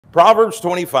Proverbs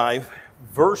 25,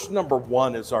 verse number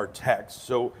 1 is our text.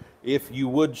 So if you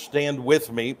would stand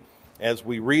with me as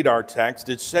we read our text,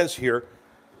 it says here,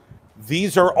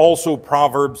 "These are also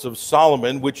Proverbs of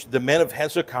Solomon, which the men of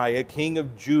Hezekiah, king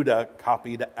of Judah,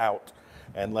 copied out."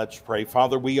 And let's pray.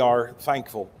 Father, we are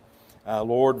thankful,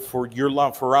 Lord, for your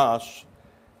love for us.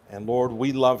 And Lord,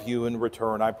 we love you in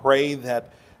return. I pray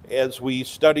that as we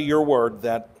study your word,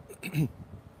 that,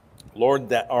 Lord,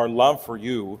 that our love for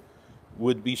you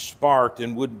would be sparked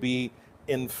and would be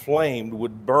inflamed,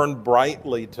 would burn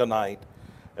brightly tonight,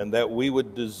 and that we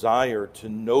would desire to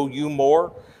know you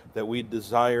more, that we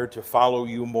desire to follow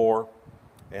you more.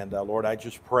 And Lord, I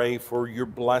just pray for your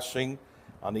blessing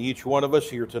on each one of us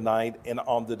here tonight and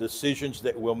on the decisions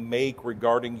that we'll make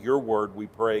regarding your word, we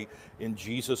pray in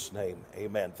Jesus' name.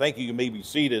 Amen. Thank you. You may be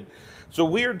seated. So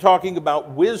we are talking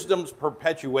about wisdom's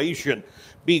perpetuation,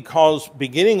 because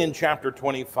beginning in chapter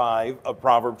 25 of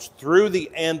Proverbs through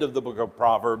the end of the book of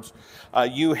Proverbs,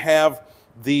 you have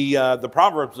the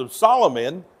Proverbs of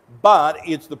Solomon, but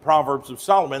it's the Proverbs of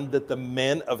Solomon that the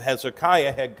men of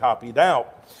Hezekiah had copied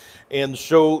out. And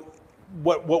so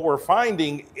what we're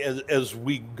finding as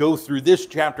we go through this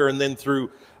chapter and then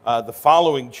through the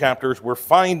following chapters, we're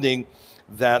finding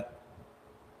that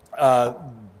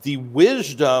the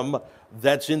wisdom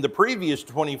that's in the previous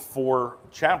 24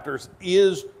 chapters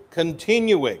is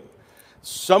continuing.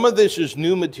 Some of this is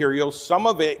new material. Some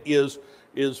of it is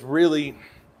really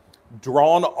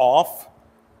drawn off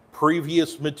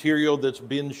previous material that's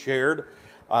been shared.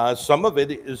 Some of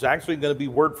it is actually going to be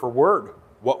word for word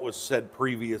what was said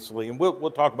previously. And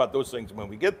we'll talk about those things when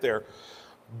we get there.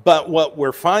 But what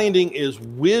we're finding is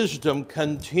wisdom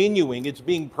continuing. It's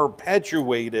being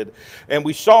perpetuated. And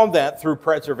we saw that through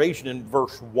preservation in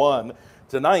verse 1.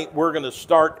 Tonight, we're going to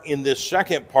start in this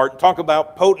second part, talk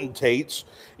about potentates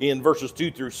in verses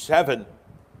 2 through 7.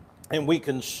 And we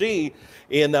can see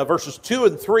in verses 2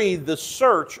 and 3 the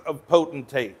search of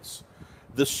potentates.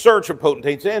 The search of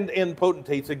potentates. And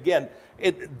potentates, again,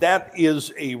 that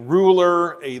is a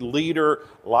ruler, a leader.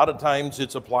 A lot of times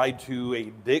it's applied to a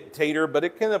dictator, but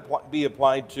it can be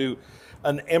applied to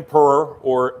an emperor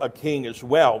or a king as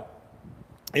well.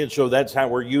 And so that's how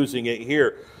we're using it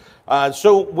here.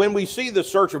 So when we see the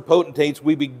search of potentates,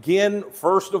 we begin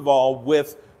first of all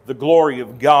with the glory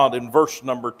of God in verse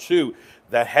number 2.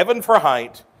 The heaven for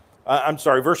height,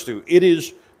 verse 2. It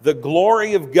is the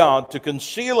glory of God to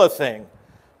conceal a thing,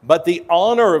 but the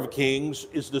honor of kings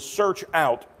is to search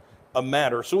out a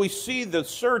matter. So we see the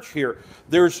search here.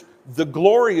 There's the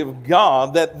glory of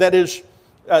God that is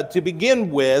to begin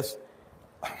with.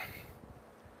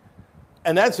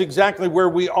 And that's exactly where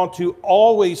we ought to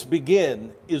always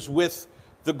begin, is with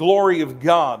the glory of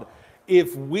God.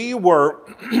 If we were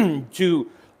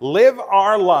to live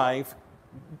our life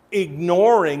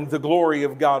ignoring the glory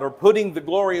of God, or putting the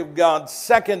glory of God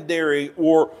secondary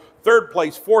or third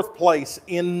place, fourth place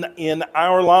in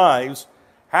our lives,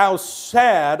 how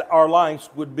sad our lives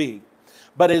would be.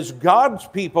 But as God's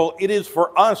people, it is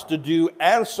for us to do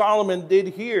as Solomon did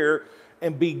here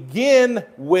and begin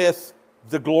with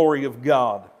the glory of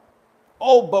God.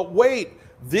 Oh, but wait,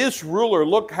 this ruler,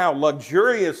 look how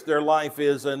luxurious their life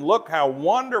is, and look how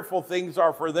wonderful things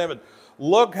are for them, and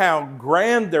look how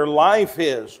grand their life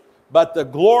is. But the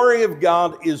glory of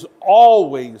God is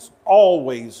always,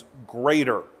 always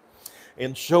greater.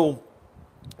 And so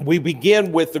we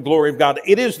begin with the glory of God.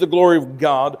 It is the glory of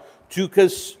God to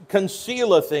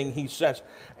conceal a thing, he says.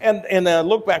 And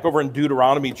look back over in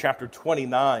Deuteronomy chapter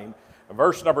 29,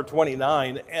 verse number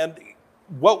 29. And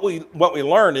what we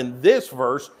learn in this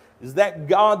verse is that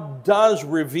God does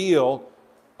reveal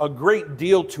a great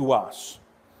deal to us.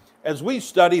 As we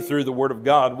study through the Word of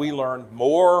God, we learn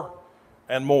more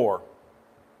and more.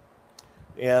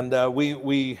 And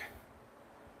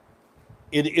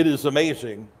it is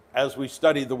amazing as we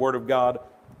study the Word of God,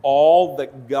 all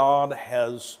that God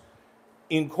has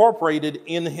incorporated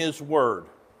in His Word.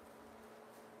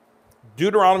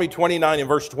 Deuteronomy 29 and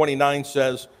verse 29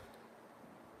 says,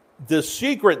 "The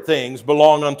secret things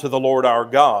belong unto the Lord our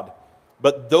God,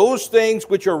 but those things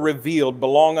which are revealed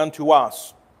belong unto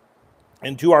us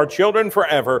and to our children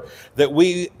forever, that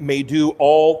we may do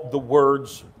all the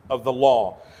words of the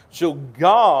law." So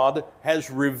God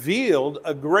has revealed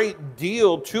a great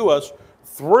deal to us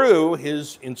through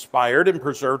His inspired and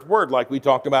preserved Word, like we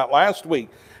talked about last week.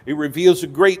 It reveals a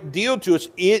great deal to us.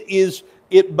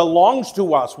 It belongs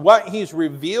to us. What He's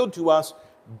revealed to us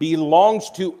belongs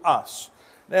to us.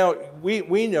 Now,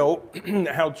 we know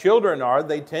how children are.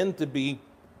 They tend to be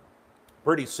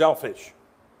pretty selfish.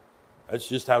 That's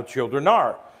just how children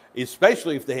are,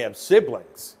 especially if they have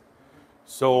siblings.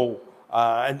 So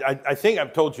And I think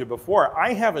I've told you before,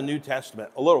 I have a New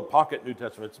Testament, a little pocket New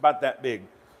Testament. It's about that big.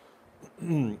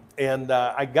 And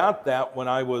I got that when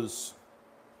I was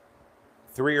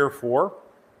 3 or 4.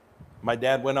 My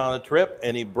dad went on a trip,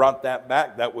 and he brought that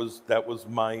back. That was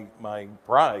my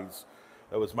prize.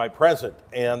 That was my present.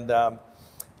 And,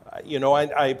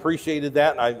 I appreciated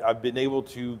that. And I've been able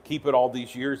to keep it all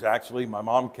these years. Actually, my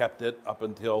mom kept it up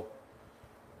until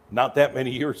not that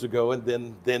many years ago, and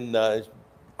then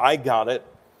I got it.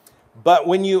 But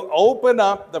when you open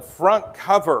up the front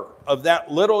cover of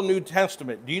that little New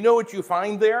Testament, do you know what you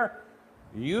find there?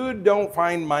 You don't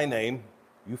find my name.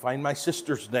 You find my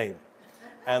sister's name.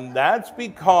 And that's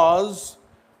because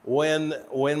when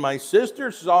my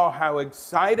sister saw how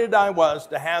excited I was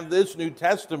to have this New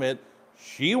Testament,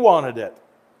 she wanted it.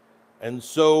 And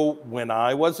so when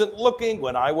I wasn't looking,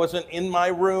 when I wasn't in my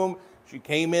room, she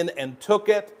came in and took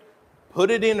it,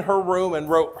 put it in her room, and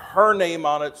wrote her name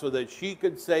on it so that she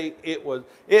could say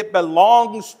it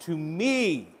belongs to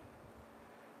me.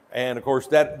 And of course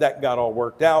that got all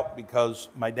worked out because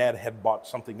my dad had bought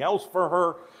something else for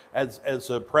her as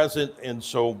a present. And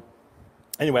so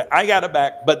anyway, I got it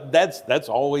back, but that's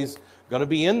always going to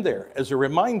be in there as a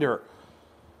reminder.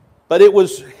 But it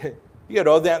was,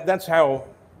 that's how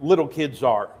little kids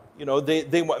are.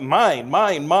 They want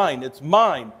mine, it's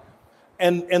mine.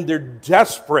 And they're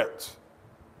desperate.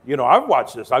 I've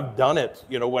watched this. I've done it,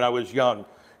 when I was young.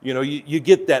 You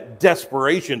get that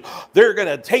desperation. They're going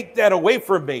to take that away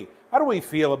from me. How do we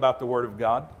feel about the Word of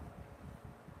God?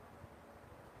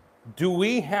 Do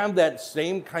we have that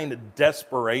same kind of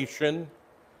desperation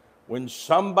when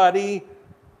somebody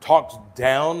talks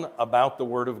down about the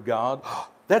Word of God?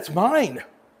 That's mine.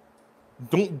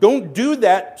 Don't do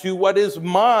that to what is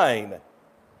mine.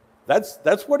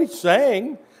 That's what he's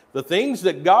saying. The things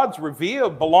that God's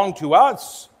revealed belong to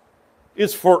us.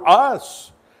 Is for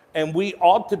us. And we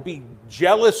ought to be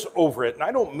jealous over it. And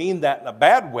I don't mean that in a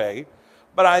bad way,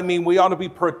 but I mean we ought to be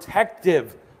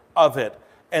protective of it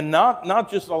and not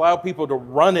just allow people to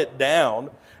run it down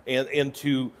and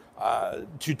to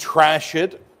trash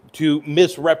it, to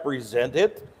misrepresent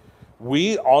it.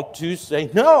 We ought to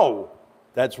say, no,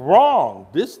 that's wrong.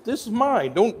 This is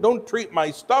mine. Don't treat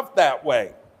my stuff that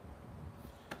way.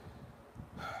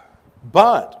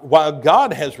 But while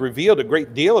God has revealed a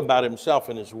great deal about himself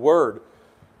in his word,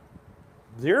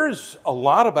 there's a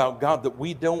lot about God that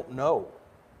we don't know.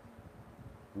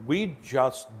 We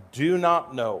just do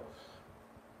not know.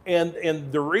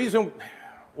 And the reason,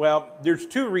 there's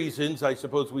 2 reasons, I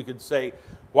suppose we could say,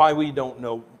 why we don't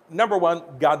know. Number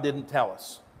 1, God didn't tell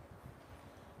us.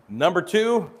 Number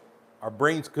 2, our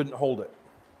brains couldn't hold it.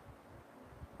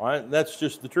 All right? That's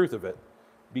just the truth of it.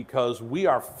 Because we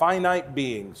are finite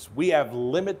beings. We have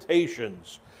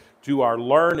limitations to our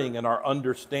learning and our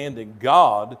understanding.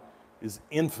 God is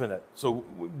infinite. So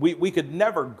we could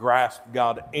never grasp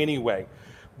God anyway.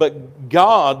 But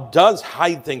God does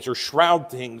hide things or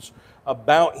shroud things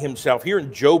about himself. Here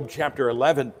in Job chapter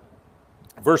 11,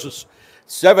 verses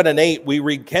 7 and 8, we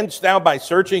read, "Canst thou by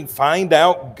searching find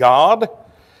out God?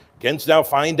 Canst thou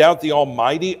find out the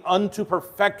Almighty unto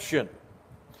perfection?"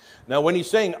 Now, when he's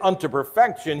saying unto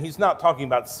perfection, he's not talking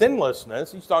about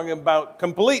sinlessness. He's talking about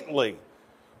completely.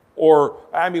 Or,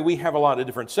 we have a lot of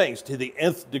different sayings. To the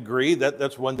nth degree,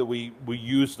 that's one that we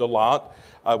used a lot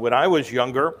when I was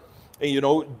younger.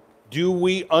 And, do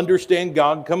we understand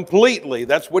God completely?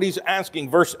 That's what he's asking.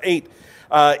 Verse 8,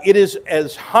 "It is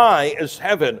as high as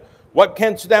heaven. What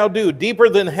canst thou do? Deeper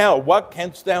than hell. What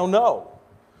canst thou know?"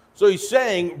 So he's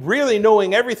saying, really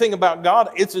knowing everything about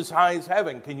God, it's as high as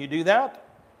heaven. Can you do that?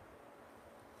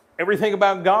 Everything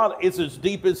about God is as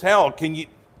deep as hell. Can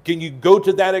you go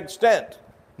to that extent?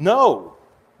 No,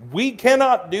 we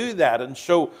cannot do that. And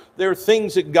so there are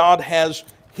things that God has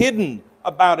hidden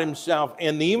about himself.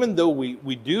 And even though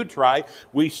we do try,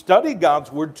 we study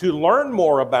God's word to learn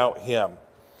more about him.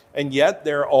 And yet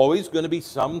there are always going to be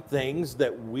some things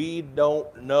that we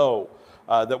don't know,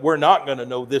 that we're not going to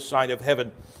know this side of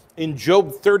heaven. In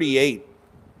Job 38,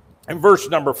 in verse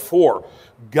number 4,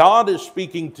 God is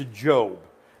speaking to Job.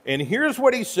 And here's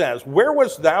what he says, "Where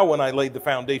wast thou when I laid the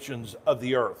foundations of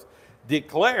the earth?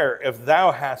 Declare if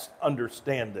thou hast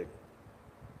understanding."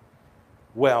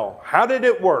 Well, how did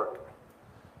it work?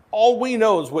 All we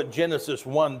know is what Genesis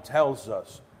 1 tells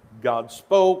us. God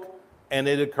spoke and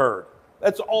it occurred.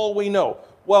 That's all we know.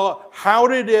 Well, how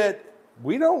did it?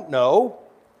 We don't know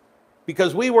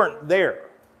because we weren't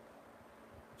there.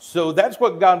 So that's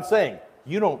what God's saying.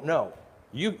 You don't know.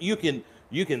 You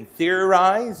can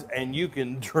theorize and you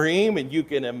can dream and you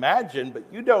can imagine, but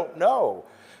you don't know.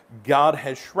 God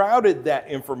has shrouded that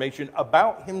information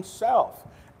about himself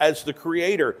as the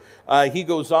creator. He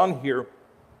goes on here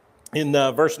in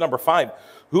verse number 5.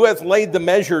 Who hath laid the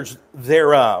measures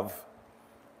thereof,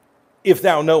 if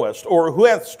thou knowest? Or who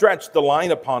hath stretched the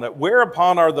line upon it?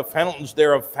 Whereupon are the fountains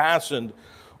thereof fastened?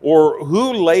 Or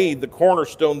who laid the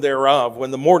cornerstone thereof,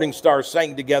 when the morning stars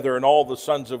sang together and all the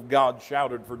sons of God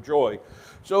shouted for joy?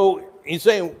 So he's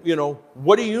saying,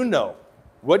 what do you know?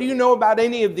 What do you know about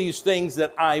any of these things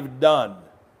that I've done?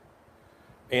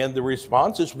 And the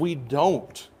response is, we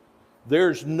don't.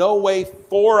 There's no way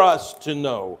for us to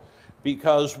know,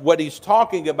 because what he's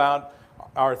talking about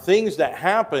are things that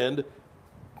happened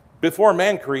before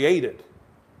man created.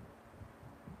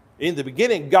 In the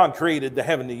beginning, God created the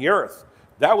heaven and the earth.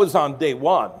 That was on day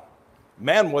 1.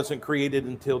 Man wasn't created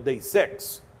until day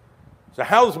 6. So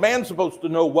how is man supposed to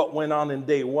know what went on in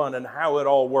day 1 and how it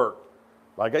all worked?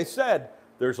 Like I said,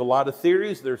 there's a lot of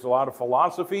theories, there's a lot of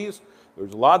philosophies,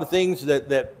 there's a lot of things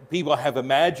that people have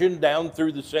imagined down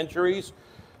through the centuries.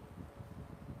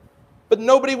 But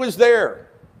nobody was there.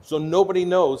 So nobody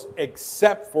knows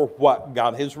except for what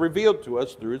God has revealed to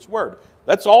us through his word.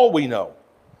 That's all we know.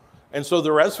 And so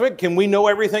the rest of it, can we know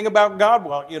everything about God?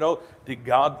 Well, did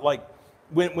God,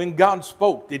 when God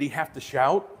spoke, did he have to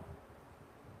shout?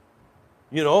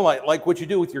 Like what you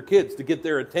do with your kids to get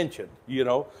their attention,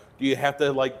 Do you have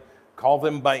to, call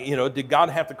them by, did God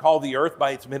have to call the earth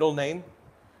by its middle name,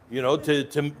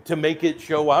 to make it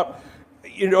show up?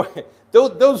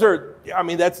 Those are,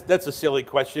 that's a silly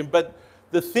question, but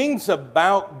the things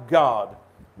about God,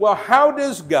 well, how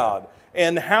does God,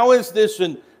 and how is this,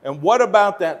 and what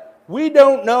about that? We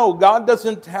don't know. God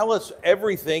doesn't tell us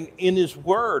everything in his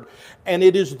word. And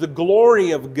it is the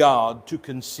glory of God to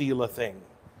conceal a thing.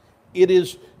 It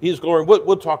is his glory.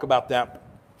 We'll talk about that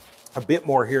a bit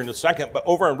more here in a second. But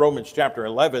over in Romans chapter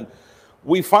 11,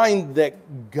 we find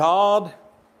that God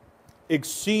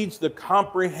exceeds the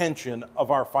comprehension of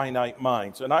our finite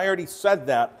minds. And I already said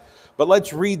that, but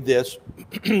let's read this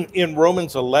in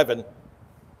Romans 11,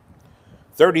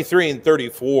 33 and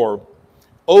 34.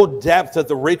 O depth of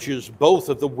the riches, both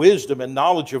of the wisdom and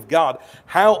knowledge of God,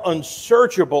 how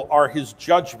unsearchable are his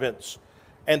judgments,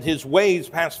 and his ways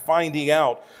past finding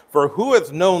out. For who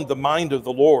hath known the mind of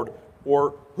the Lord,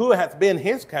 or who hath been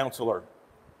his counselor?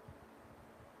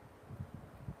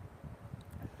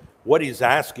 What he's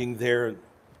asking there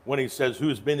when he says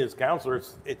who's been his counselor,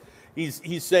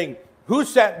 he's saying, who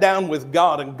sat down with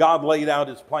God and God laid out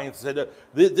his plans and said,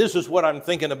 this is what I'm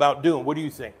thinking about doing. What do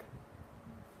you think?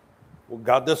 Well,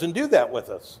 God doesn't do that with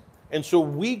us. And so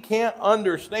we can't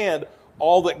understand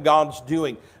all that God's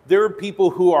doing. There are people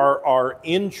who are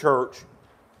in church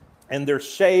and they're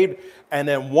saved, and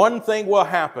then one thing will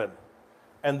happen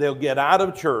and they'll get out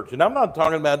of church. And I'm not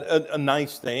talking about a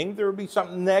nice thing. There will be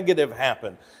something negative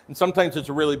happen. And sometimes it's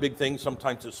a really big thing,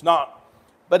 sometimes it's not.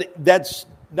 But that's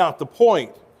not the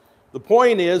point. The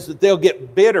point is that they'll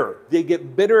get bitter. They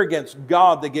get bitter against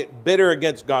God. They get bitter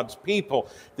against God's people.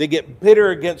 They get bitter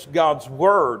against God's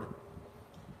word.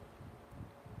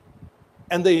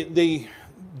 And they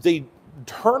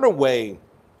turn away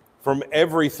from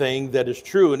everything that is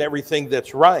true and everything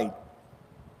that's right.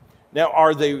 Now,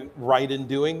 are they right in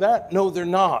doing that? No, they're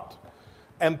not.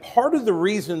 And part of the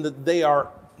reason that they are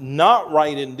not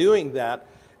right in doing that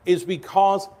is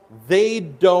because they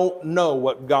don't know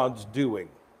what God's doing.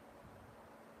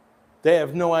 They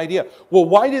have no idea. Well,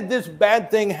 why did this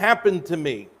bad thing happen to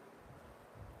me?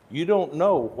 You don't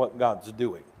know what God's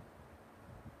doing.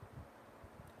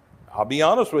 I'll be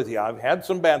honest with you. I've had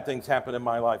some bad things happen in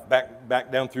my life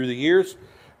back down through the years.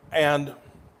 And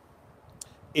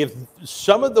if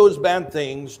some of those bad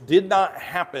things did not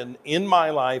happen in my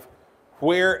life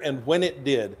where and when it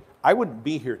did, I wouldn't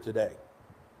be here today.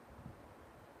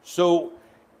 So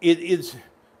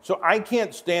I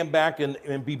can't stand back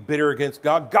and be bitter against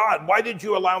God. God, why did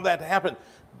you allow that to happen?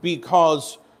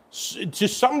 Because to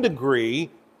some degree,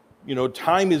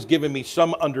 time has given me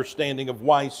some understanding of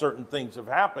why certain things have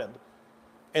happened.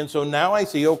 And so now I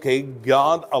see, okay,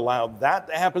 God allowed that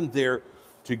to happen there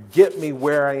to get me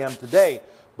where I am today.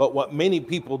 But what many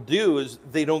people do is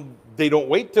they don't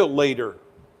wait till later,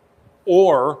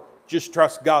 or just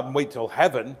trust God and wait till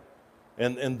heaven,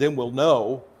 and then we'll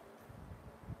know.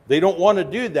 They don't want to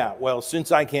do that. Well,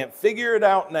 since I can't figure it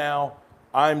out now,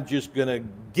 I'm just going to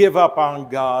give up on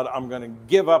God. I'm going to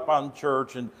give up on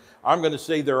church, and I'm going to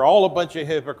say they're all a bunch of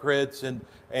hypocrites, and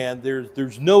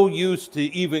there's no use to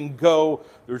even go.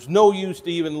 There's no use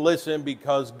to even listen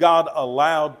because God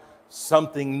allowed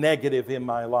something negative in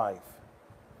my life.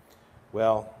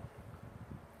 Well,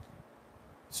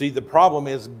 see, the problem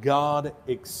is God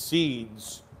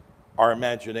exceeds our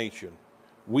imagination.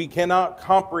 We cannot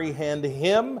comprehend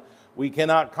him. We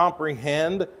cannot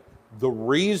comprehend the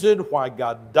reason why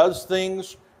God does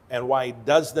things and why he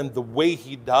does them the way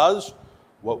he does.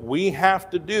 What we have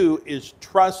to do is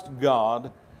trust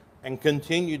God and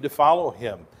continue to follow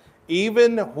him,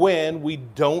 even when we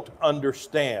don't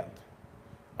understand.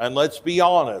 And let's be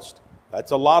honest,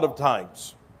 that's a lot of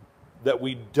times that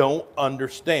we don't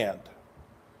understand.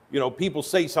 You know, people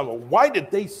say something, why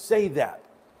did they say that?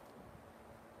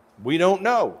 We don't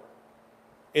know.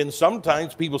 And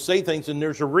sometimes people say things and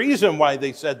there's a reason why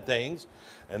they said things,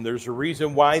 and there's a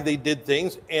reason why they did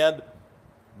things, and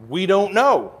we don't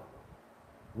know.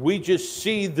 We just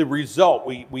see the result.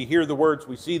 We hear the words,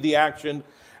 we see the action,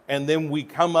 and then we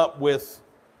come up with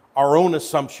our own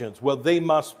assumptions. Well, they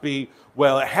must be,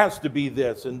 well, it has to be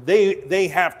this, and they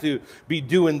have to be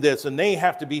doing this, and they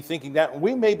have to be thinking that. And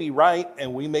we may be right,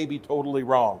 and we may be totally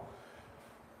wrong.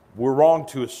 We're wrong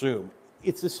to assume.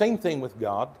 It's the same thing with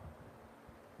God.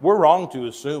 We're wrong to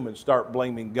assume and start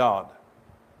blaming God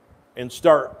and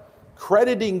start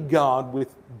crediting God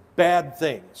with bad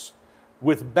things,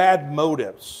 with bad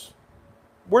motives.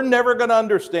 We're never going to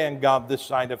understand God this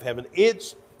side of heaven.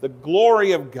 It's the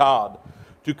glory of God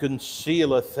to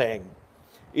conceal a thing.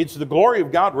 It's the glory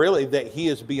of God, really, that he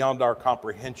is beyond our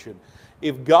comprehension.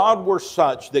 If God were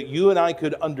such that you and I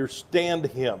could understand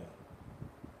him,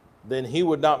 then he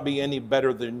would not be any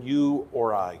better than you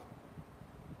or I.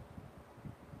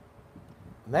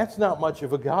 And that's not much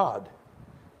of a God,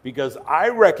 because I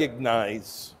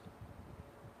recognize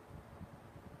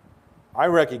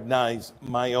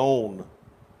my own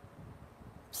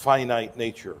finite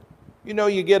nature. You know,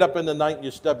 you get up in the night and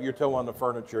you stub your toe on the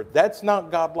furniture. That's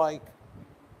not godlike.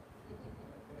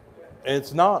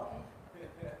 It's not.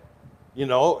 You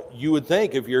know, you would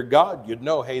think if you're God, you'd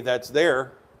know, hey, that's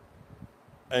there,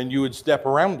 and you would step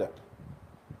around it.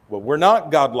 Well, we're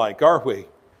not godlike, are we?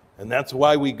 And that's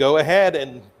why we go ahead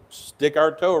and stick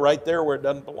our toe right there where it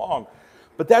doesn't belong.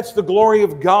 But that's the glory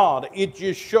of God. It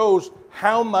just shows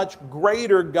how much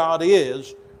greater God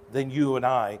is than you and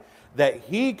I, that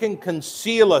he can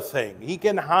conceal a thing. He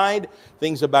can hide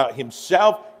things about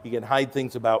himself. He can hide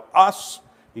things about us.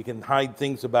 He can hide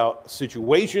things about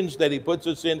situations that he puts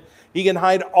us in. He can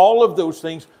hide all of those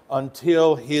things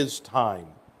until his time.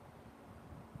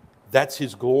 That's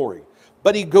his glory.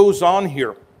 But he goes on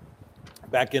here,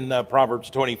 back in Proverbs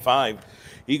 25,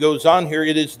 he goes on here,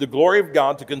 it is the glory of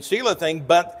God to conceal a thing,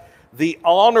 but the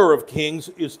honor of kings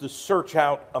is to search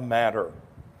out a matter.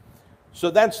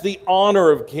 So that's the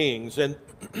honor of kings. And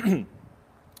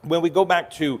when we go back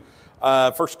to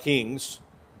 1 Kings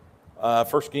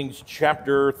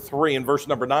chapter 3 and verse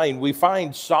number 9, we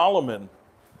find Solomon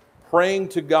praying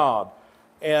to God.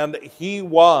 And he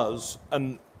was,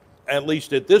 at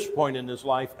least at this point in his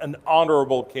life, an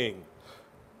honorable king.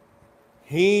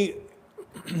 He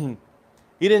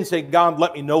didn't say, God,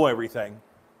 let me know everything.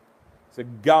 He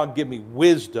said, God, give me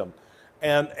wisdom.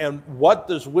 And what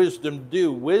does wisdom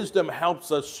do? Wisdom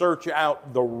helps us search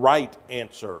out the right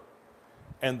answer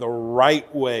and the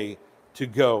right way to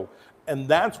go. And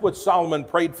that's what Solomon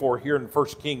prayed for here in 1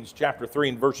 Kings chapter 3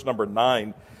 and verse number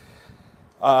 9.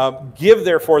 Give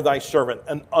therefore thy servant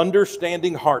an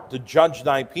understanding heart to judge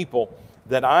thy people,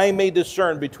 that I may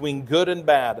discern between good and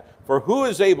bad. For who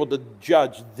is able to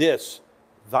judge this,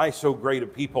 thy so great a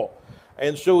people?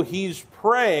 And so he's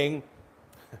praying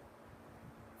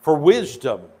for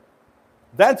wisdom.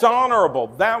 That's honorable.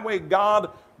 That way,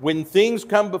 God, when things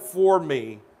come before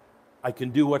me, I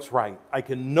can do what's right. I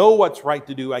can know what's right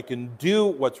to do. I can do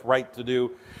what's right to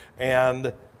do.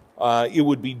 And it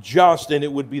would be just and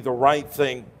it would be the right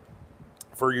thing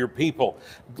for your people.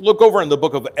 Look over in the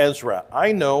book of Ezra.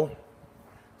 I know,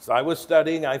 as I was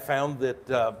studying, I found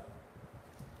that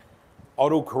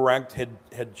autocorrect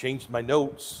had changed my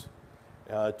notes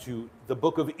to the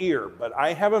book of Ear, but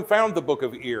I haven't found the book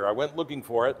of Ear. I went looking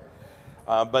for it.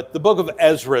 But the book of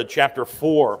Ezra, chapter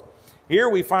 4, here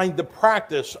we find the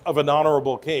practice of an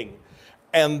honorable king.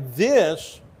 And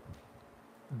this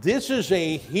is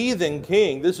a heathen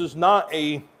king. This is not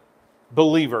a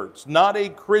believer. It's not a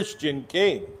Christian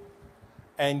king.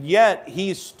 And yet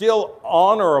he's still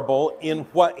honorable in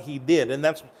what he did. And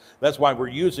that's why we're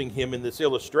using him in this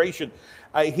illustration.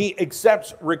 He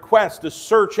accepts requests to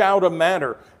search out a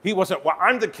matter. He wasn't, well,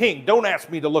 I'm the king. Don't ask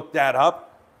me to look that up.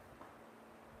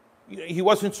 He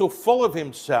wasn't so full of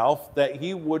himself that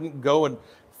he wouldn't go and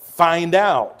find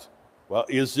out. Well,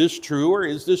 is this true or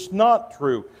is this not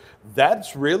true?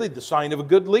 That's really the sign of a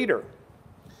good leader.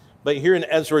 But here in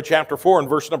Ezra chapter 4 and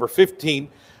verse number 15,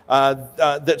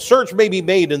 that search may be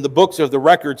made in the books of the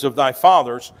records of thy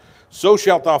fathers, So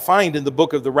shalt thou find in the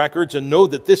book of the records, and know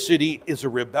that this city is a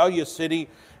rebellious city,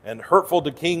 and hurtful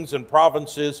to kings and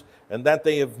provinces, and that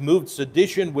they have moved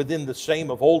sedition within the same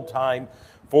of old time,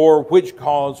 for which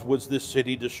cause was this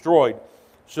city destroyed.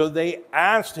 So they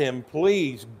asked him,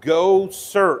 please go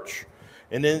search.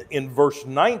 And in verse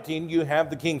 19, you have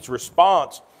the king's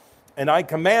response. And I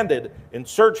commanded, and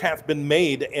search hath been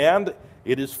made, and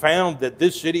it is found that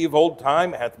this city of old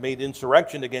time hath made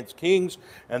insurrection against kings,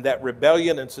 and that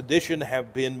rebellion and sedition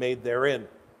have been made therein.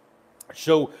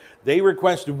 So they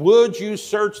requested, would you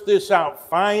search this out,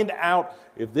 find out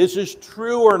if this is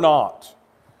true or not?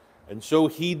 And so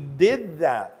he did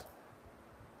that.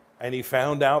 And he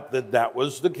found out that that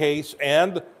was the case,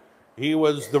 and he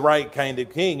was the right kind of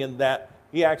king, and that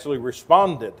he actually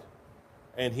responded.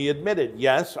 And he admitted,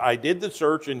 yes, I did the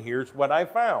search, and here's what I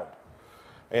found.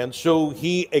 And so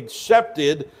he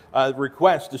accepted a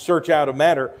request to search out a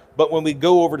matter. But when we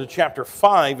go over to chapter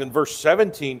 5 and verse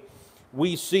 17,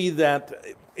 we see that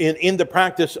in the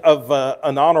practice of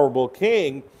an honorable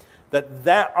king,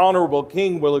 that honorable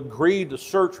king will agree to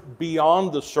search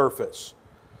beyond the surface.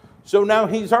 So now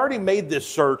he's already made this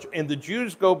search, and the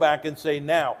Jews go back and say,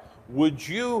 now, would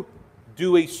you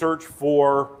do a search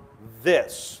for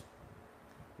this,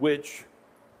 which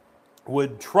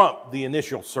would trump the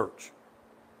initial search?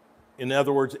 In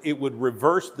other words, it would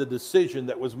reverse the decision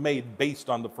that was made based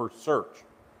on the first search.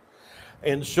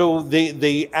 And so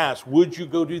they asked, would you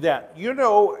go do that? You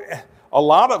know, a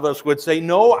lot of us would say,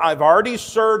 no, I've already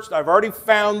searched, I've already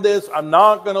found this, I'm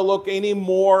not going to look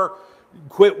anymore,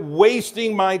 quit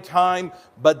wasting my time.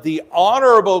 But the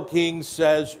honorable king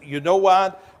says, you know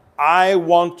what? I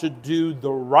want to do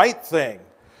the right thing.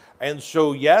 And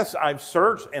so, yes, I've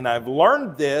searched and I've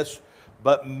learned this,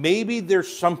 but maybe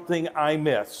there's something I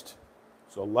missed.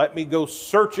 So let me go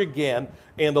search again,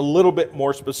 and a little bit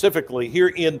more specifically here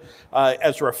in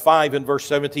Ezra 5 and verse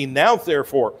 17. Now,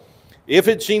 therefore, if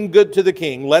it seem good to the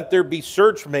king, let there be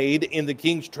search made in the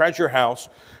king's treasure house,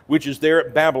 which is there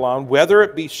at Babylon, whether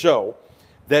it be so,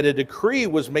 that a decree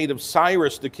was made of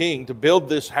Cyrus the king to build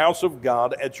this house of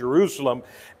God at Jerusalem,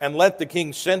 and let the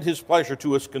king send his pleasure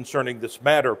to us concerning this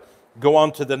matter. Go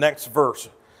on to the next verse.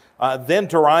 Then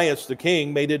Darius the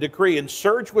king made a decree, and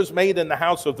search was made in the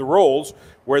house of the rolls,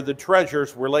 where the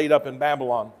treasures were laid up in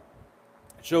Babylon.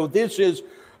 So this is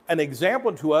an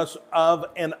example to us of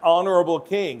an honorable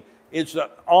king. It's an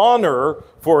honor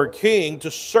for a king to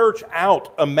search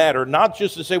out a matter, not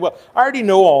just to say, well, I already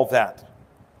know all that.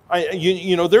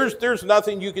 You know, there's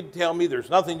nothing you could tell me.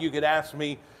 There's nothing you could ask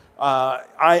me.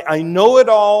 I know it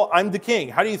all. I'm the king.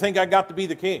 How do you think I got to be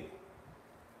the king?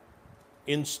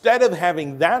 Instead of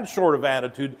having that sort of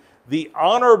attitude, the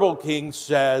honorable king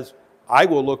says, I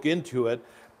will look into it,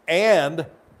 and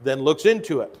then looks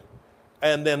into it.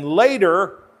 And then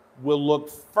later will look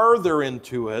further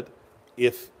into it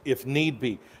if need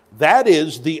be. That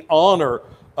is the honor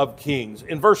of kings.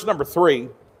 In verse number 3,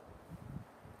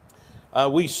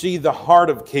 we see the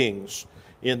heart of kings.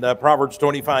 In Proverbs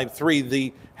 25:3,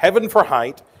 the heaven for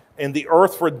height and the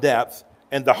earth for depth,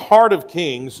 and the heart of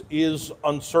kings is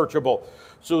unsearchable.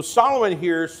 So Solomon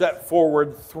here set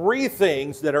forward 3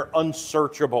 things that are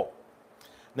unsearchable.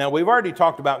 Now, we've already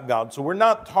talked about God, so we're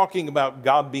not talking about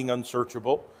God being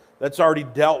unsearchable. That's already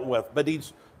dealt with. But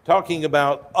he's talking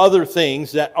about other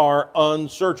things that are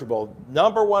unsearchable.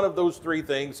 Number 1 of those 3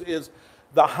 things is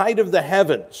the height of the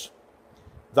heavens.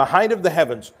 The height of the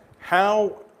heavens.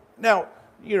 How, now,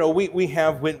 you know, we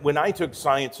have, when I took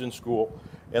science in school,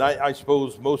 and I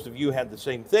suppose most of you had the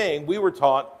same thing, we were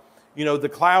taught, you know, the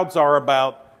clouds are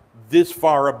about this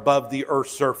far above the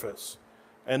Earth's surface.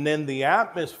 And then the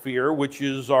atmosphere, which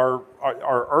is our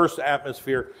Earth's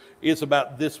atmosphere, is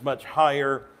about this much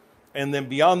higher. And then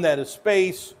beyond that is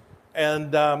space.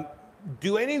 And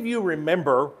do any of you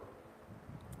remember,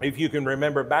 if you can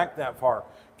remember back that far,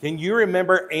 can you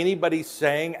remember anybody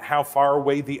saying how far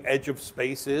away the edge of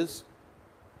space is?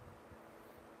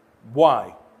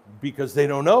 Why? Because they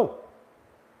don't know.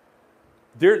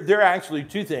 There are actually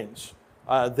 2 things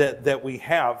that we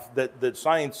have that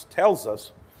science tells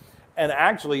us. And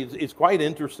actually, it's quite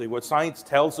interesting. What science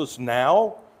tells us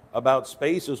now about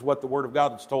space is what the Word of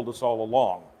God has told us all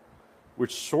along,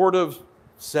 which sort of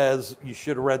says you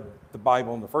should have read the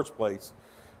Bible in the first place,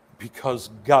 because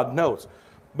God knows.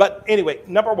 But anyway,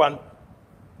 number 1,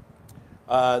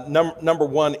 number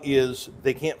 1 is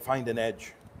they can't find an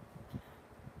edge.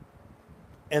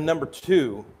 And number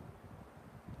 2,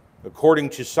 according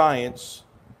to science,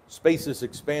 space is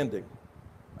expanding.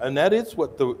 And that is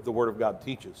what the Word of God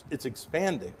teaches. It's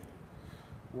expanding.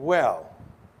 Well,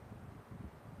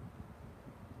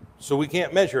 so we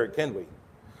can't measure it, can we?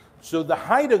 So the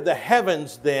height of the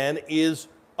heavens then is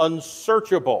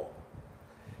unsearchable.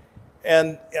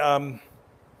 And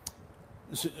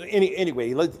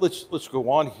anyway, let's go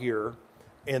on here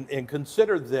and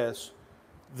consider this.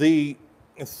 The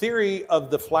theory of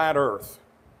the flat earth,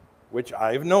 which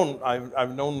I've known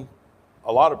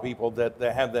a lot of people that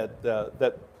have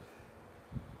that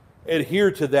adhere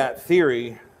to that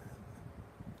theory.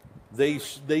 They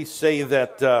say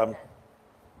that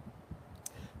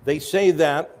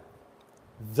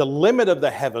the limit of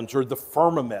the heavens, or the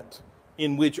firmament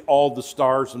in which all the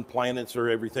stars and planets are,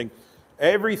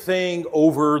 everything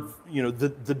over,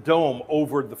 the dome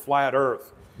over the flat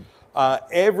earth,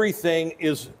 everything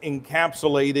is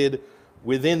encapsulated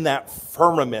within that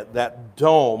firmament, that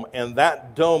dome, and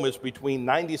that dome is between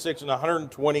 96 and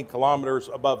 120 kilometers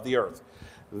above the earth.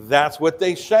 That's what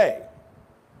they say.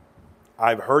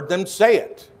 I've heard them say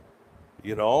it.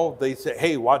 They say,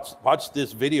 hey, watch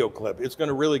this video clip. It's going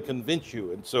to really convince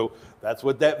you. And so that's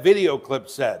what that video clip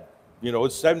said.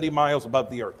 It's 70 miles above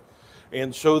the earth.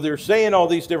 And so they're saying all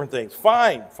these different things.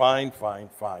 Fine.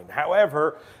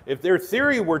 However, if their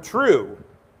theory were true,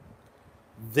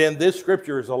 then this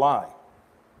scripture is a lie.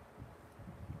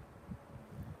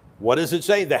 What does it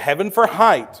say? The heaven for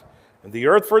height, and the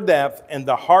earth for depth, and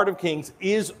the heart of kings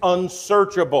is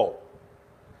unsearchable.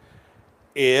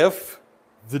 If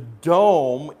the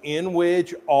dome in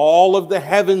which all of the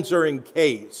heavens are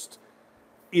encased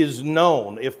is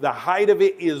known, if the height of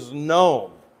it is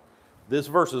known, this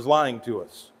verse is lying to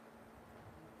us.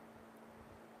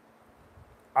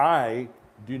 I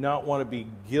do not want to be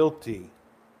guilty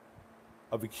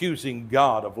of accusing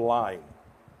God of lying.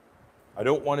 I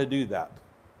don't want to do that.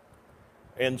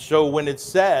 And so when it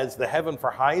says the heaven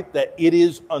for height, that it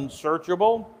is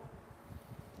unsearchable,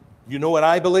 you know what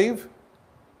I believe?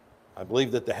 I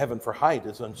believe that the heaven for height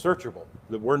is unsearchable,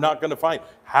 that we're not going to find.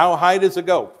 How high does it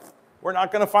go? We're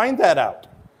not going to find that out.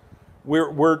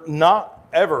 We're not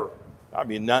ever,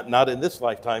 not in this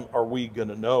lifetime, are we going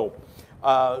to know.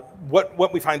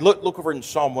 What we find, look over in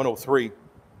Psalm 103.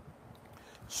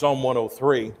 Psalm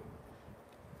 103.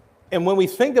 And when we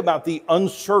think about the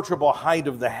unsearchable height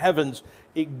of the heavens,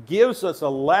 it gives us a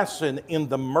lesson in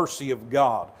the mercy of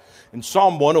God. In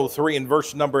Psalm 103, in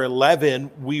verse number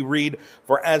 11, we read,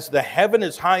 "For as the heaven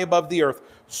is high above the earth,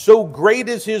 so great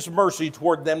is his mercy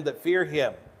toward them that fear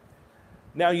him."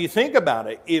 Now you think about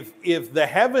it, if the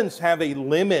heavens have a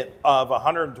limit of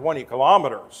 120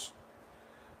 kilometers,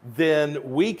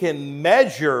 then we can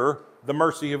measure the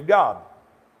mercy of God,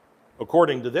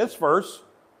 according to this verse.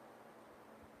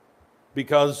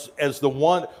 Because as the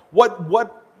one, what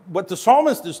the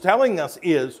psalmist is telling us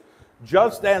is,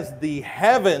 just as the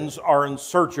heavens are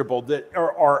unsearchable, that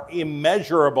are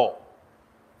immeasurable,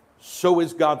 so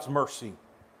is God's mercy.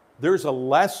 There's a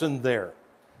lesson there.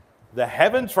 The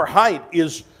heavens for height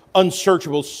is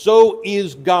unsearchable, so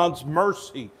is God's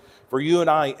mercy for you and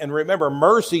I. And remember,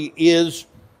 mercy is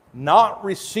not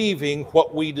receiving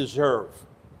what we deserve.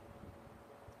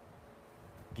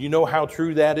 Do you know how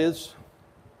true that is?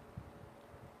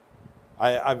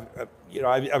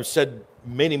 I've said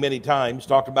many times,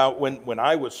 talked about when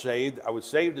I was saved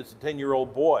as a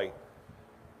 10-year-old boy.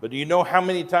 But do you know how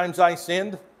many times I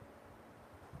sinned?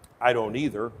 I don't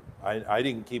either. I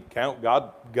didn't keep count.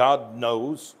 God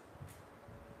knows.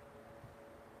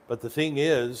 But the thing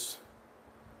is,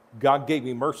 God gave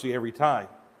me mercy every time.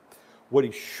 What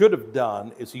he should have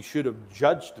done is he should have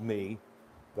judged me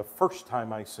the first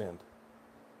time I sinned.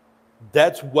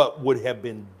 That's what would have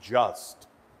been just.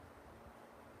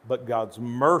 But God's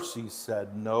mercy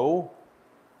said, no,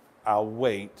 I'll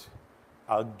wait.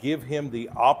 I'll give him the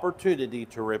opportunity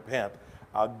to repent.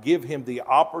 I'll give him the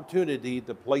opportunity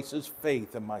to place his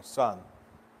faith in my son.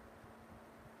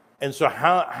 And so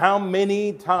how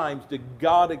many times did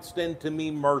God extend to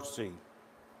me mercy?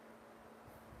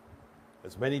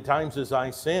 As many times as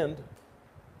I sinned,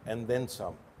 and then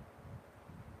some.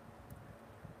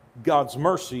 God's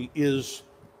mercy is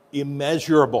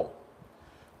immeasurable.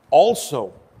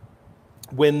 Also,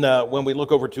 when we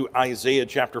look over to Isaiah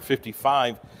chapter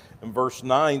 55 and verse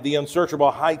 9, the unsearchable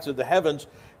heights of the heavens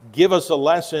give us a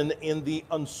lesson in the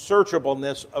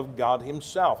unsearchableness of God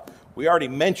himself. We already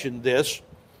mentioned this,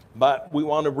 but we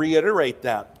want to reiterate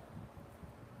that.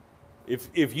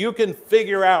 If you can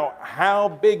figure out how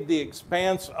big the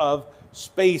expanse of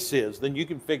space is, then you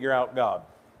can figure out God.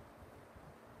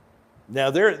 Now,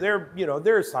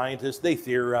 they're scientists, they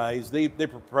theorize, they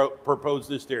propose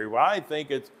this theory. Well, I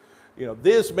think it's,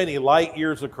 this many light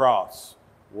years across,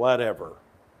 whatever.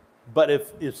 But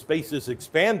if space is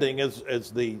expanding,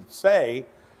 as they say,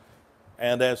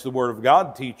 and as the Word of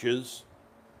God teaches,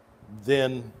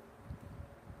 then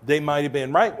They might have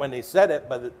been right when they said it,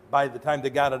 but by the time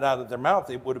they got it out of their mouth,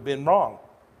 it would have been wrong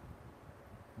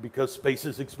because space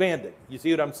is expanding. You see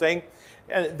what I'm saying?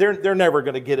 And they're never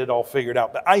going to get it all figured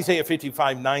out. But Isaiah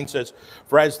 55:9 says,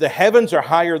 "For as the heavens are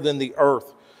higher than the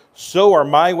earth, so are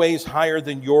my ways higher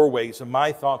than your ways, and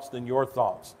my thoughts than your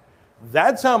thoughts."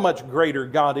 That's how much greater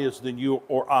God is than you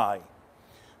or I.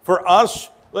 For us,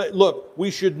 look,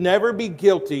 we should never be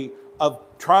guilty of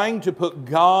trying to put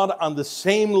God on the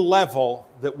same level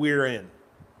that we're in.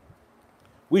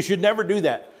 We should never do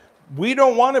that. We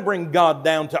don't want to bring God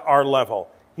down to our level.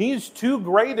 He's too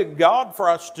great a God for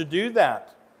us to do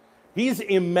that. He's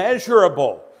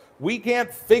immeasurable. We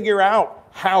can't figure out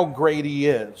how great He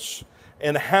is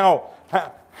and how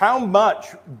much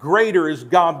greater is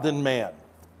God than man.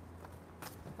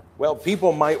 Well,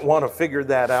 people might want to figure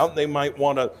that out. They might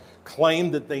want to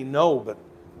claim that they know, but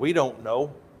we don't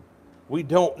know. We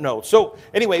don't know. So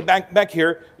anyway, back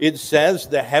here, it says,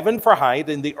 "The heaven for height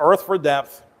and the earth for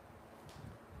depth,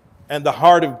 and the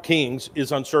heart of kings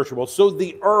is unsearchable." So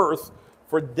the earth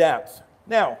for depth.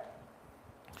 Now,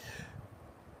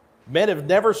 men have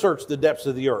never searched the depths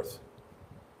of the earth.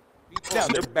 Yeah,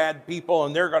 they're bad people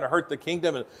and they're going to hurt the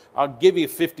kingdom, and I'll give you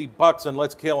 $50 and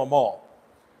let's kill them all.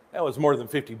 That was more than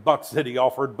 $50 that he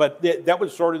offered, but that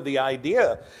was sort of the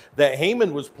idea that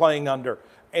Haman was playing under.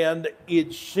 And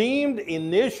it seemed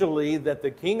initially that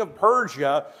the king of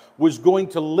Persia was going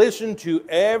to listen to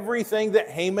everything that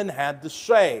Haman had to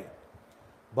say.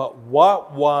 But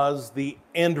what was the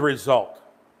end result?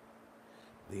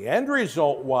 The end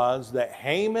result was that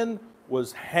Haman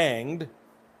was hanged,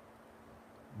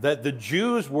 that the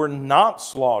Jews were not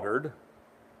slaughtered,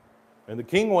 and the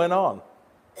king went on.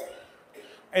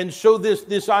 And so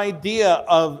this idea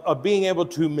of being able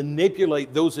to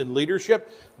manipulate those in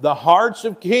leadership, the hearts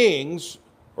of kings,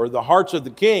 or the hearts of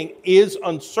the king, is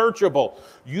unsearchable.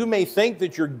 You may think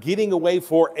that you're getting away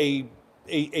for a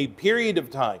period of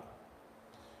time,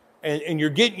 and you're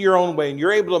getting your own way, and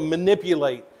you're able to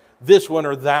manipulate this one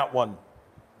or that one.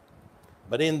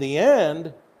 But in the end,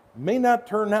 it may not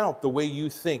turn out the way you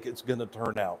think it's going to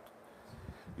turn out.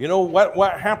 You know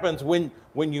what happens when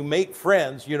you make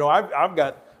friends? You know, I've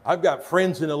got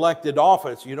friends in elected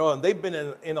office, you know, and they've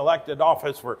been in elected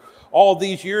office for all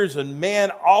these years, and man,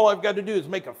 all I've got to do is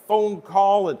make a phone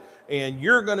call, and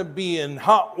you're going to be in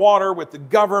hot water with the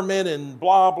government and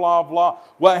blah, blah, blah.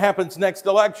 What happens next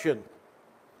election?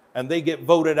 And they get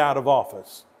voted out of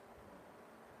office.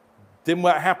 Then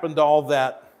what happened to all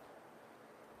that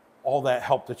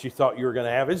help that you thought you were going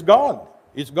to have? It's gone.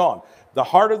 It's gone. The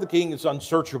heart of the king is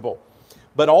unsearchable.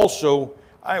 But also,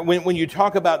 when you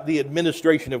talk about the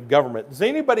administration of government, does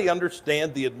anybody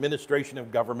understand the administration of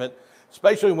government,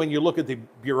 especially when you look at the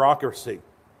bureaucracy?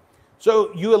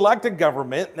 So you elect a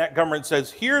government, and that government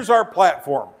says, here's our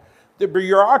platform. The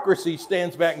bureaucracy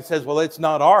stands back and says, well, it's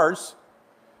not ours.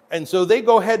 And so they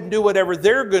go ahead and do whatever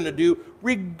they're going to do,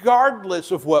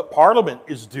 regardless of what Parliament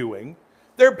is doing.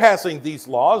 They're passing these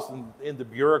laws, and the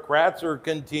bureaucrats are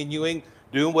continuing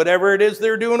doing whatever it is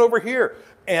they're doing over here.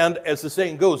 And as the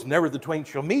saying goes, never the twain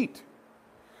shall meet.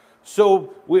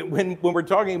 So when we're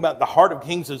talking about the heart of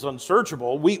kings is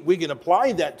unsearchable, we can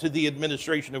apply that to the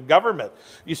administration of government.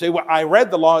 You say, well, I read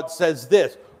the law, it says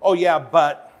this. Oh yeah,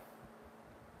 but...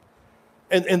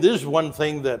 And this is one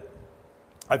thing that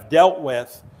I've dealt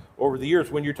with over the years.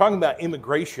 When you're talking about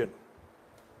immigration,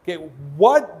 okay,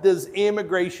 what does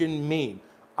immigration mean?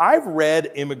 I've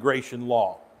read immigration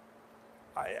law.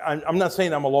 I'm not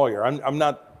saying I'm a lawyer. I'm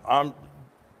not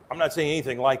saying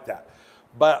anything like that.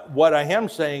 But what I am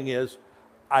saying is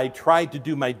I tried to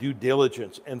do my due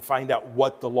diligence and find out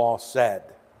what the law said.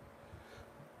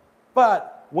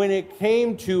 But when it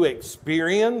came to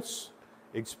experience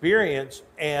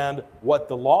and what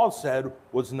the law said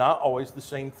was not always the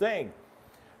same thing.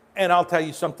 And I'll tell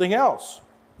you something else.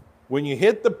 When you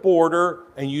hit the border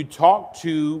and you talk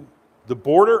to the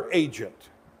border agent,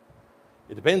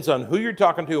 it depends on who you're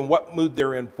talking to and what mood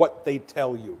they're in, what they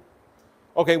tell you.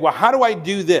 Okay, well, how do I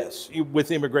do this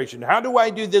with immigration? How do I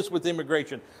do this with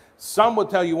immigration? Some will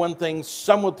tell you one thing,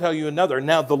 some will tell you another.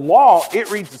 Now, the law,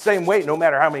 it reads the same way no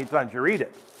matter how many times you read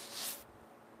it.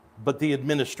 But the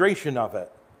administration of it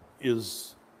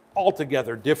is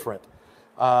altogether different.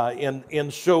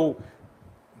 And so,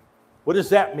 what does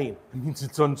that mean? It means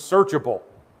it's unsearchable.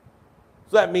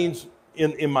 So that means,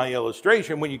 in my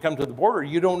illustration, when you come to the border,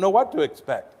 you don't know what to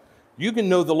expect. You can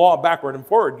know the law backward and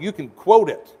forward. You can quote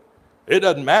it. It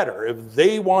doesn't matter. If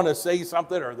they want to say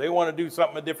something or they want to do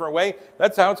something a different way,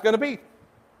 that's how it's going to be.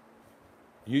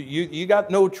 You got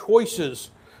no choices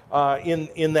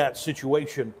in that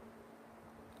situation.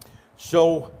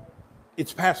 So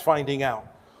it's past finding out.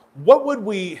 What would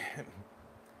we,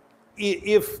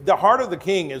 if the heart of the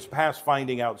king is past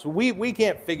finding out, so we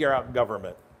can't figure out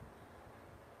government.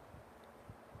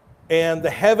 And the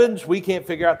heavens, we can't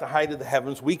figure out the height of the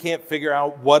heavens. We can't figure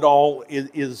out what all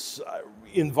is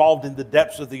involved in the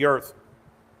depths of the earth.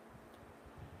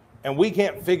 And we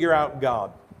can't figure out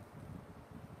God.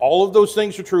 All of those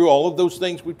things are true. All of those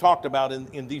things we've talked about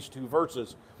in these two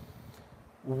verses.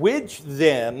 Which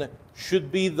then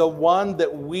should be the one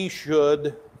that we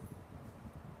should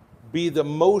be the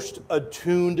most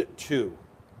attuned to?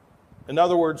 In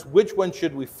other words, which one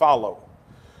should we follow?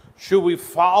 Should we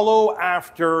follow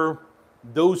after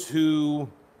those who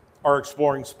are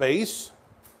exploring space?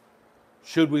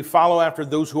 Should we follow after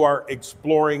those who are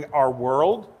exploring our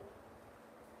world?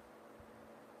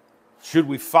 Should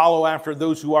we follow after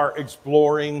those who are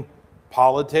exploring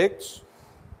politics?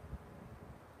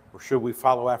 Or should we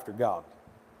follow after God?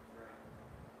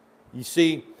 You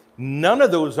see, none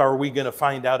of those are we going to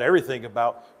find out everything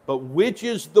about, but which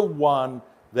is the one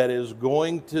that is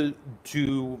going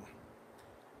to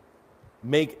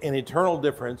make an eternal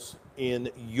difference in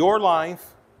your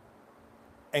life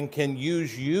and can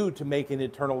use you to make an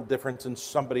eternal difference in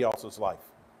somebody else's life?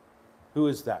 Who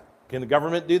is that? Can the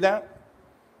government do that?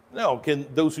 No. Can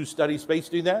those who study space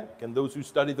do that? Can those who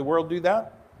study the world do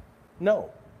that? No.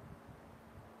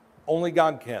 Only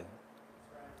God can.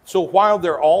 So while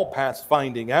they're all past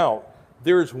finding out,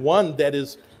 there's one that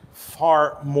is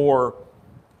far more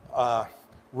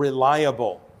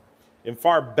reliable and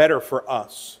far better for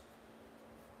us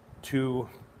to,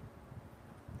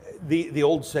 the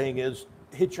old saying is,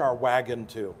 hitch our wagon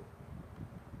to.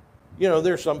 You know,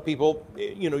 there's some people,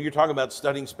 you know, you're talking about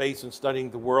studying space and studying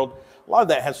the world. A lot of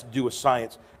that has to do with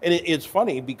science. And it's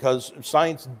funny because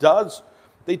science does,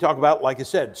 they talk about, like I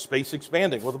said, space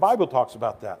expanding. Well, the Bible talks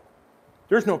about that.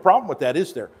 There's no problem with that,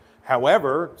 is there?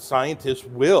 However, scientists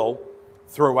will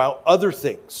throw out other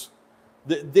things.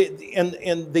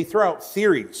 And they throw out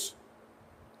theories.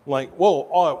 Like,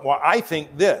 well, I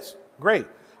think this. Great.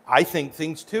 I think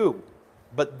things too.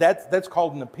 But that's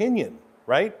called an opinion,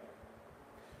 right?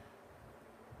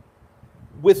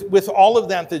 With all of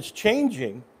that that's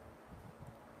changing,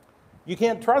 you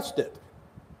can't trust it.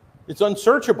 It's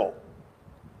unsearchable.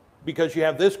 Because you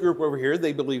have this group over here,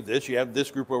 they believe this. You have this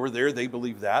group over there, they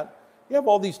believe that. You have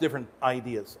all these different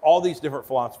ideas, all these different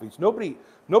philosophies. Nobody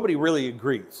really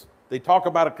agrees. They talk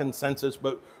about a consensus,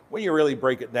 but when you really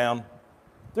break it down,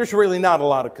 there's really not a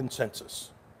lot of consensus.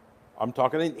 I'm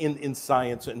talking in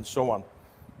science and so on.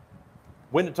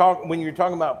 When you're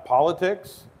talking about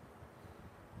politics,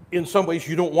 in some ways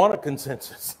you don't want a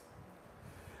consensus.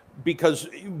 Because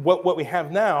what we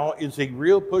have now is a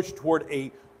real push toward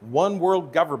a one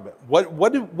world government.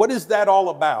 What is that all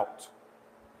about?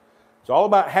 It's all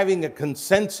about having a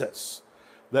consensus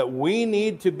that we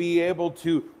need to be able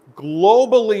to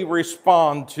globally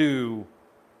respond to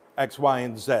X, Y,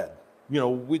 and Z. You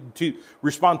know, to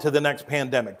respond to the next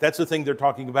pandemic. That's the thing they're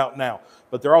talking about now.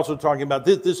 But they're also talking about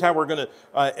this is how we're going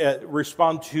to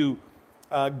respond to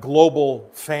global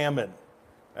famine.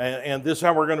 And this is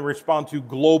how we're going to respond to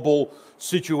global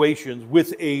situations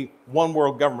with a one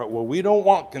world government. Well, we don't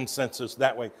want consensus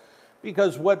that way.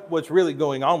 Because what's really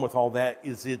going on with all that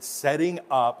is it's setting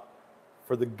up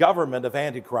for the government of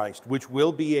Antichrist, which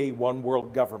will be a one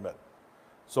world government.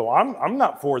 So I'm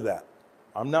not for that.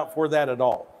 I'm not for that at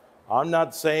all. I'm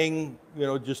not saying, you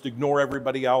know, just ignore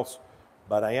everybody else,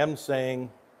 but I am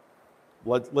saying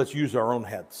let's use our own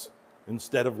heads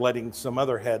instead of letting some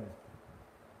other head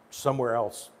somewhere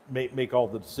else make all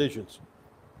the decisions.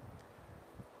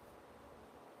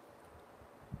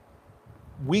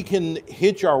 We can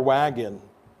hitch our wagon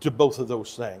to both of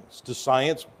those things. To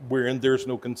science, wherein there's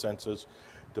no consensus.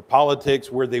 To politics,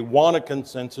 where they want a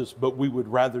consensus, but we would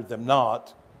rather them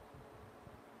not.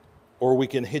 Or we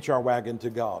can hitch our wagon to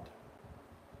God.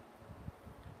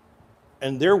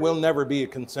 And there will never be a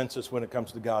consensus when it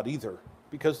comes to God either.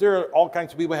 Because there are all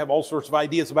kinds of people who have all sorts of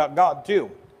ideas about God too.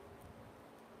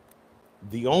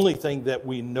 The only thing that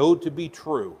we know to be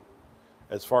true,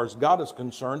 as far as God is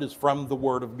concerned, is from the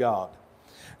Word of God.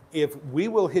 If we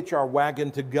will hitch our wagon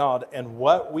to God and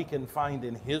what we can find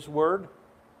in His Word,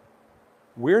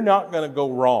 we're not going to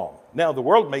go wrong. Now, the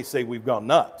world may say we've gone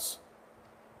nuts,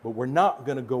 but we're not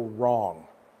going to go wrong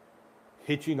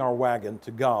hitching our wagon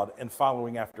to God and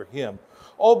following after Him.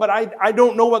 Oh, but I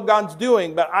don't know what God's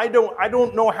doing, but I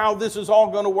don't know how this is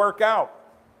all going to work out.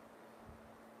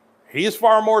 He is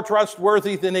far more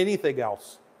trustworthy than anything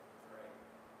else.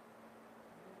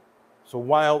 So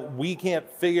while we can't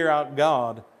figure out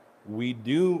God, we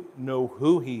do know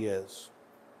who He is.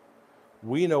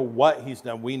 We know what He's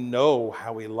done. We know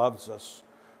how He loves us.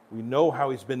 We know how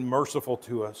He's been merciful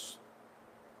to us.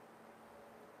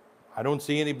 I don't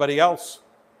see anybody else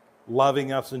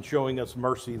loving us and showing us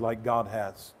mercy like God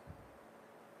has.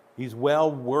 He's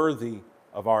well worthy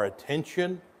of our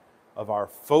attention, of our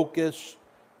focus,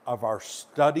 of our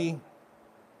study,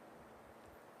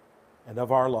 and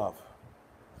of our love.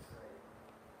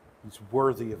 He's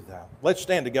worthy of that. Let's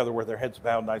stand together with our heads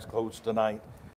bowed and eyes closed tonight.